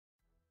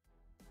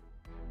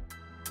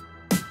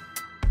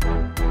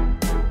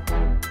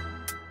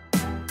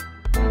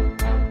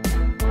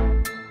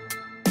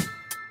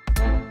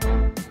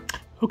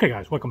Okay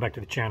guys, welcome back to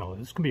the channel.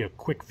 This is going to be a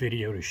quick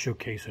video to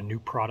showcase a new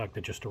product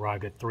that just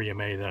arrived at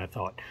 3MA that I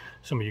thought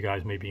some of you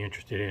guys may be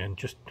interested in.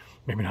 Just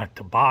maybe not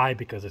to buy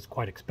because it's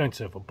quite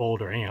expensive. A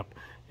Boulder amp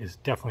is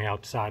definitely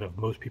outside of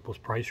most people's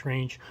price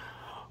range.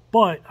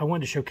 But I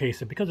wanted to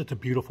showcase it because it's a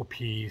beautiful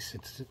piece.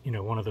 It's, you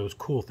know, one of those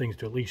cool things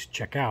to at least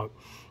check out.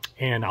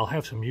 And I'll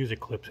have some music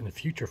clips in the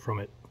future from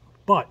it.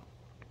 But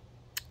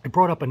I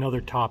brought up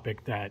another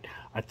topic that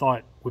I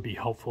thought would be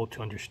helpful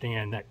to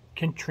understand that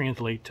can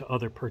translate to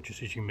other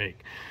purchases you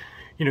make.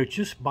 You know,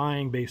 just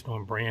buying based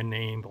on brand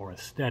name or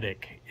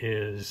aesthetic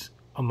is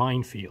a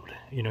minefield.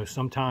 You know,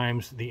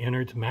 sometimes the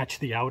innards match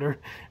the outer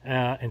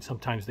and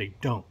sometimes they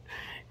don't.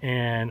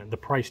 And the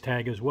price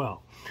tag as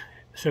well.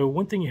 So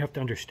one thing you have to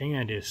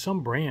understand is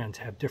some brands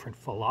have different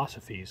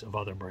philosophies of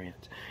other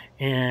brands.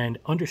 And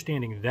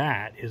understanding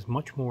that is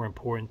much more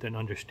important than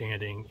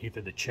understanding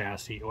either the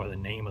chassis or the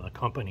name of the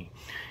company.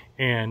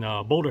 And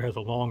Boulder has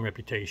a long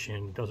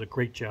reputation, does a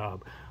great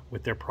job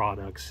with their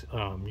products.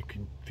 You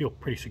can feel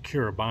pretty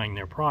secure buying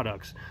their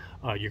products.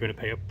 You're going to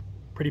pay a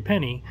pretty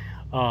penny.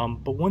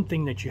 But one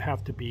thing that you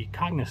have to be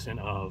cognizant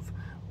of,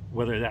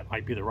 whether that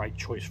might be the right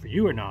choice for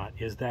you or not,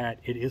 is that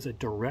it is a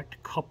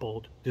direct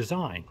coupled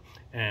design.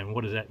 And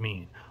what does that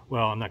mean?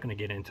 Well, I'm not going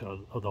to get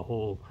into the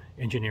whole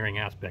engineering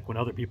aspect. When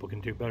other people can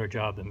do a better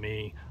job than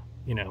me,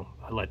 you know,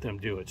 I let them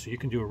do it. So you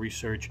can do a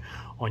research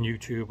on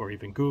YouTube or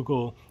even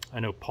Google. I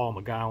know Paul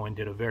McGowan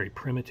did a very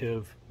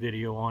primitive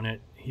video on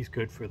it. He's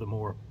good for the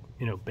more,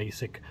 you know,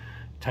 basic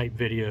type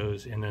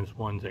videos, and then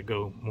ones that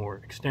go more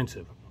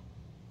extensive.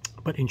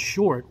 But in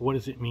short, what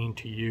does it mean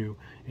to you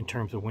in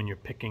terms of when you're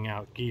picking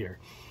out gear?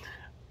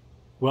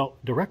 Well,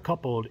 direct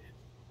coupled,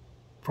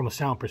 from a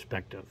sound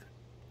perspective,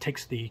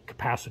 takes the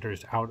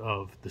capacitors out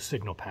of the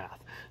signal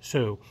path.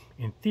 So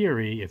in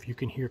theory, if you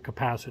can hear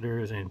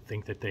capacitors and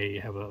think that they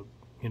have a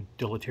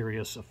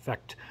deleterious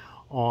effect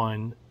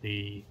on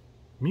the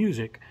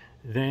music,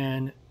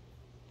 then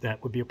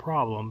that would be a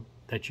problem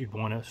that you'd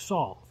want to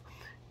solve.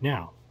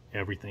 Now,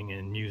 everything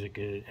in music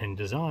and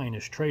design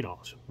is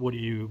trade-offs. What do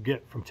you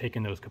get from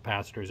taking those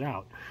capacitors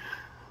out?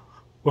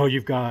 Well,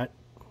 you've got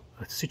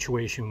a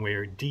situation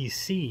where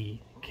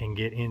DC can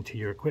get into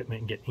your equipment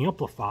and get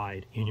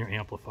amplified in your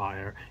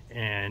amplifier,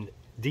 and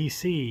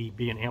DC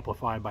being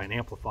amplified by an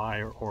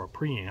amplifier or a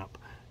preamp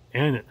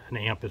and an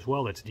amp as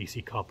well that's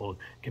DC coupled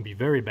can be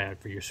very bad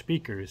for your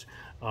speakers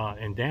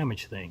and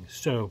damage things.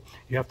 So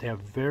you have to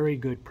have very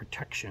good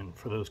protection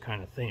for those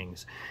kind of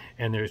things.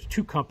 And there's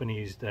two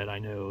companies that I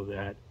know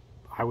that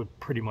I would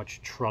pretty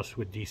much trust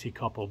with DC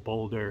coupled: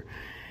 Boulder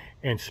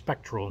and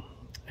Spectral.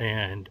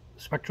 And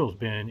Spectral's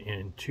been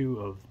in two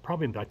of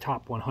probably the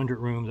top 100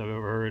 rooms I've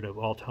ever heard of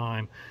all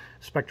time.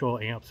 Spectral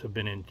amps have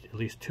been in at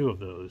least two of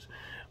those.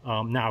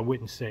 Now, I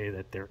wouldn't say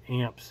that their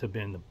amps have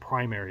been the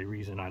primary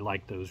reason I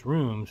like those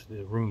rooms.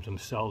 The rooms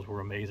themselves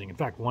were amazing. In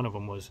fact, one of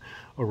them was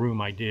a room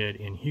I did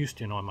in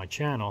Houston on my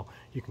channel.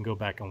 You can go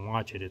back and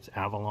watch it. It's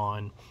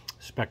Avalon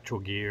Spectral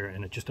gear,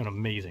 and it's just an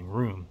amazing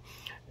room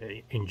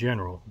in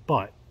general.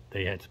 But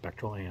they had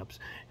Spectral amps.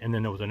 And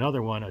then there was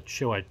another one, a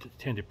show I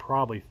attended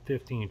probably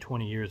 15,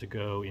 20 years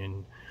ago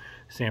in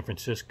San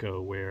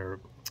Francisco, where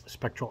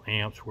Spectral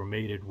amps were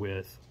mated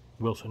with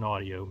Wilson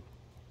Audio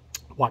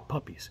Watt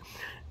Puppies,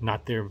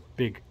 not their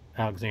big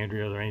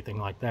Alexandria or anything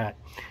like that.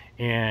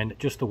 And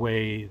just the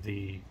way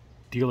the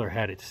dealer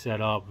had it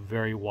set up,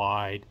 very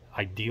wide,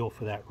 ideal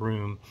for that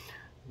room,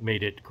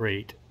 made it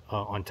great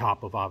on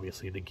top of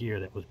obviously the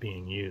gear that was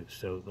being used.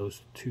 So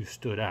those two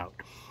stood out.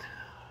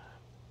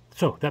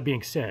 So that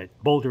being said,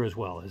 Boulder as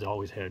well has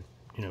always had,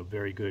 you know,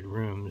 very good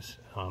rooms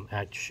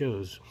at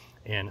shows,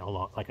 and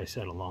like I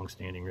said, a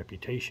long-standing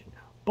reputation.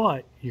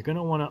 But you're going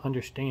to want to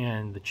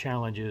understand the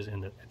challenges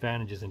and the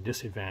advantages and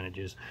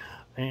disadvantages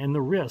and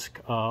the risk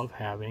of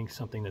having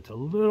something that's a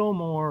little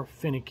more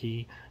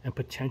finicky and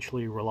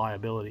potentially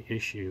reliability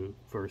issue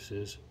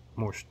versus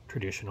more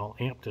traditional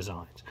amp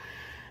designs.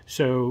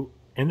 So,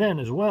 and then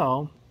as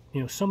well,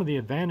 you know, some of the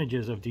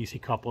advantages of DC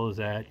couple is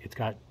that it's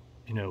got,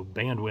 you know,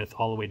 bandwidth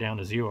all the way down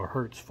to 0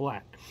 hertz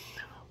flat.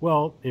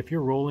 Well, if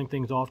you're rolling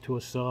things off to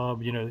a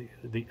sub, you know,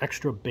 the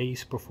extra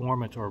bass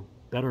performance or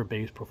better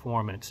bass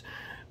performance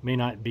may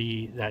not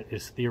be that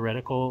is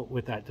theoretical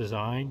with that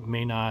design,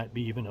 may not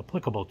be even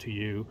applicable to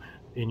you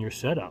in your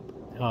setup,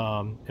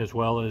 as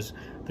well as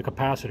the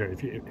capacitor.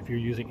 If you're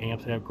using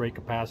amps that have great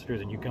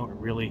capacitors and you don't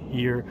really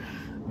hear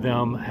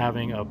them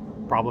having a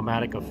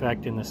problematic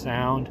effect in the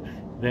sound,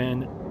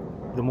 then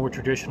the more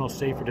traditional,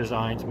 safer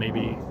designs may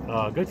be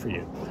good for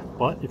you.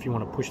 But if you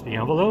want to push the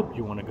envelope,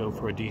 you want to go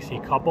for a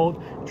DC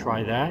coupled,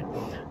 try that.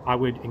 I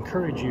would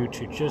encourage you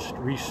to just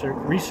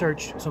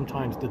research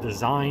sometimes the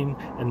design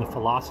and the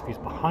philosophies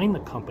behind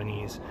the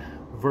companies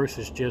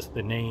versus just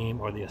the name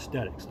or the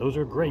aesthetics. Those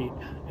are great,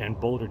 and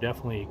Boulder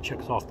definitely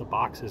checks off the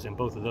boxes in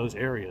both of those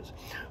areas.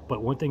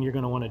 But one thing you're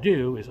going to want to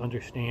do is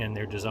understand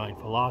their design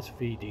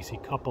philosophy,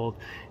 DC coupled,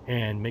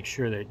 and make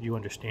sure that you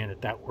understand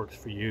that that works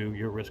for you,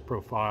 your risk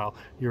profile,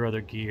 your other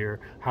other gear,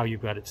 how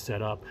you've got it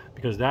set up,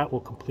 because that will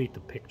complete the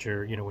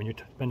picture. You know, when you're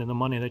spending the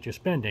money that you're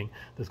spending,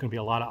 there's going to be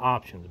a lot of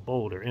options,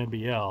 Boulder,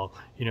 NBL,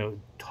 you know,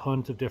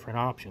 tons of different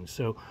options.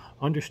 So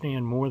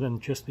understand more than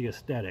just the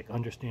aesthetic,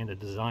 understand the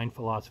design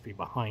philosophy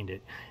behind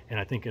it, and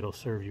I think it'll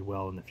serve you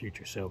well in the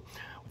future. So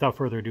without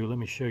further ado, let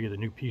me show you the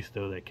new piece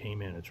though that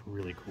came in. It's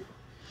really cool.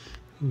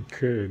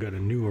 Okay, I got a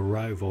new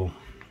arrival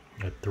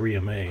at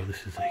 3MA.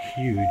 This is a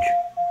huge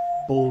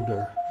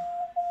Boulder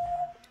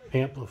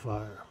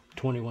amplifier,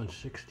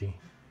 2160.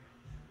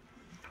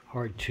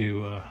 Hard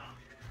to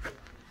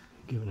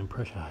give an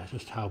impression of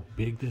just how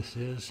big this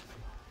is.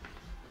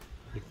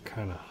 You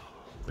kind of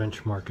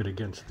benchmark it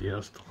against the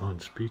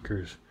Estalon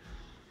speakers.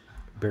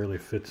 Barely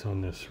fits on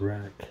this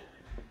rack,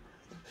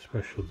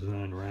 special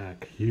design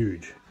rack.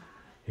 Huge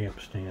amp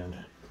stand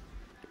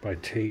by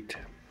Tate.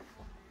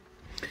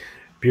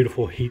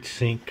 Beautiful heat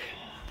sink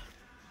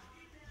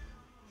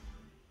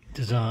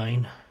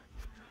design.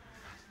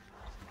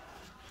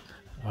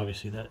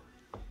 Obviously that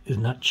is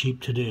not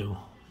cheap to do.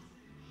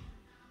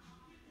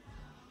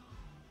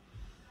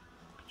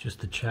 Just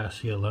the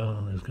chassis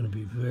alone is going to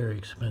be very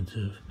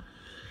expensive,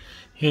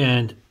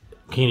 and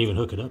can't even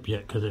hook it up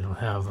yet because they don't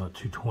have a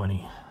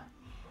 220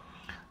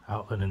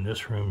 outlet in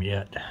this room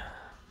yet.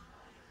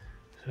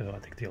 So I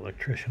think the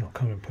electrician will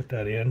come and put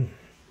that in.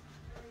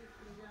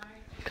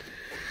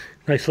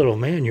 Nice little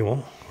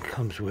manual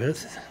comes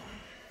with.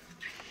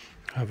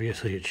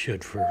 Obviously it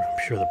should for,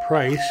 I'm sure, the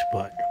price,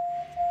 but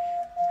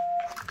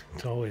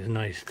it's always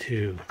nice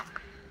to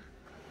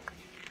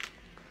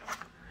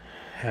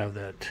have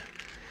that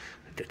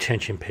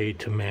attention paid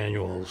to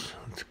manuals.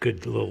 It's a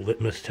good little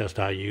litmus test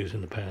I use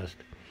in the past.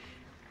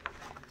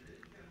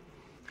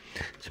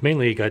 It's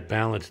mainly got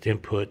balanced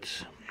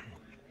inputs,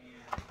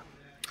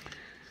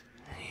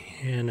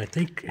 and I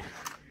think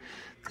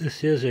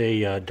this is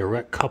a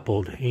direct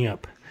coupled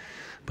amp,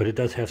 but it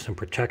does have some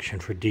protection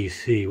for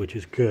DC, which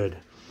is good.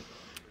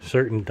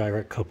 Certain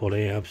direct coupled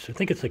amps, I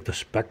think it's like the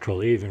Spectral,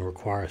 they even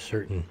require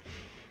certain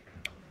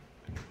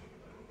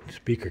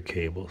speaker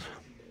cables.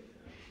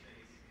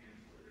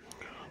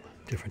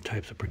 Different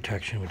types of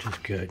protection, which is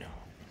good.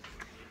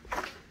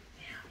 Yeah,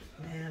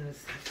 man,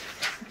 it's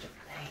such a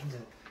pain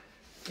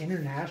to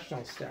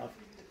international stuff.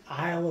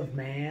 Isle of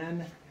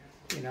Man,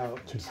 you know,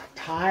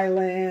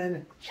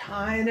 Thailand,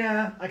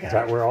 China. Is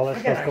that where all that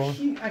stuff's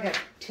going? I got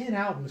 10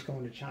 albums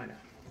going to China.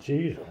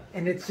 Jeez.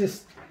 And it's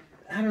just,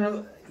 I don't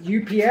know,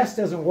 UPS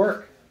doesn't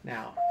work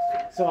now.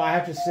 So I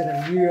have to send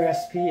them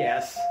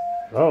USPS.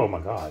 Oh my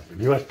God,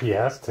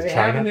 USPS to China? They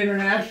have an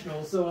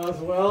international, so I was,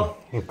 well,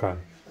 okay.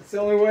 That's the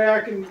only way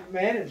I can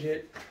manage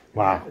it.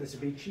 Wow. This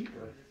would be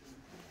cheaper.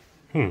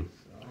 So, I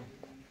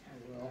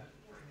will.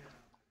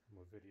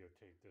 We'll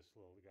videotape this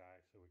little guy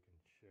so we can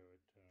show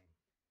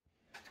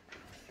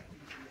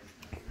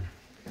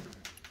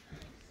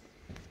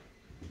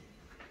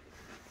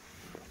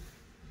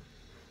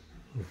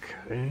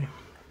it. Okay.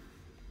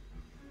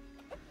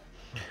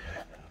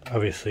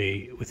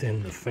 Obviously,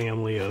 within the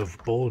family of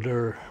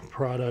Boulder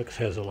products,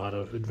 has a lot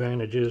of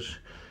advantages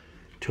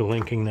to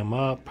linking them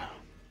up.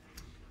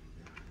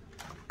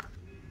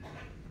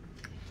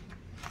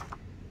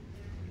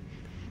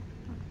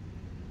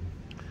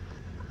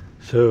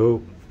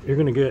 So you're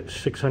going to get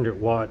 600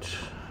 watts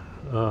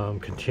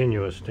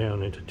continuous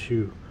down into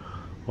 2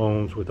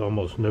 ohms with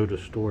almost no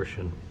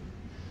distortion.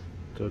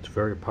 So it's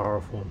very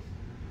powerful.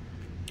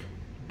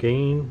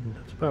 Gain,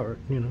 that's about,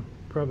 you know,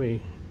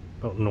 probably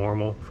about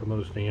normal for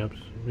most amps,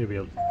 maybe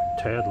a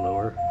tad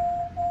lower.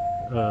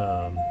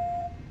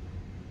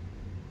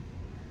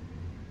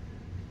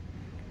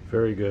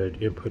 Very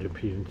good input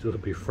impedance. It'll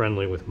be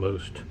friendly with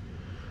most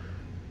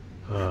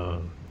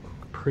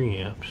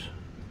preamps.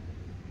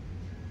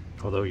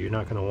 Although you're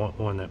not going to want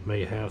one that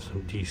may have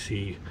some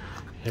DC,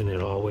 and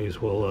it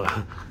always will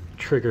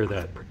trigger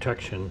that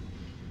protection,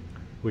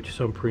 which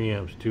some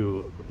preamps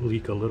do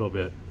leak a little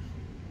bit.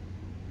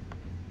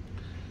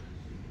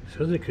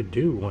 Says it could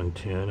do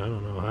 110. I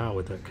don't know how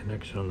with that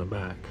connection on the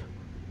back.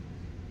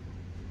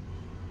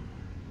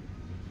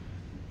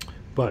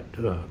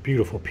 But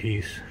beautiful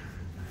piece.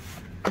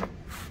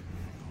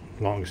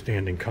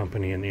 Long-standing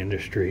company in the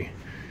industry.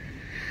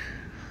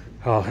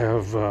 I'll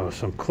have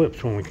some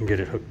clips when we can get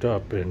it hooked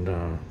up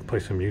and play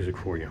some music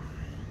for you.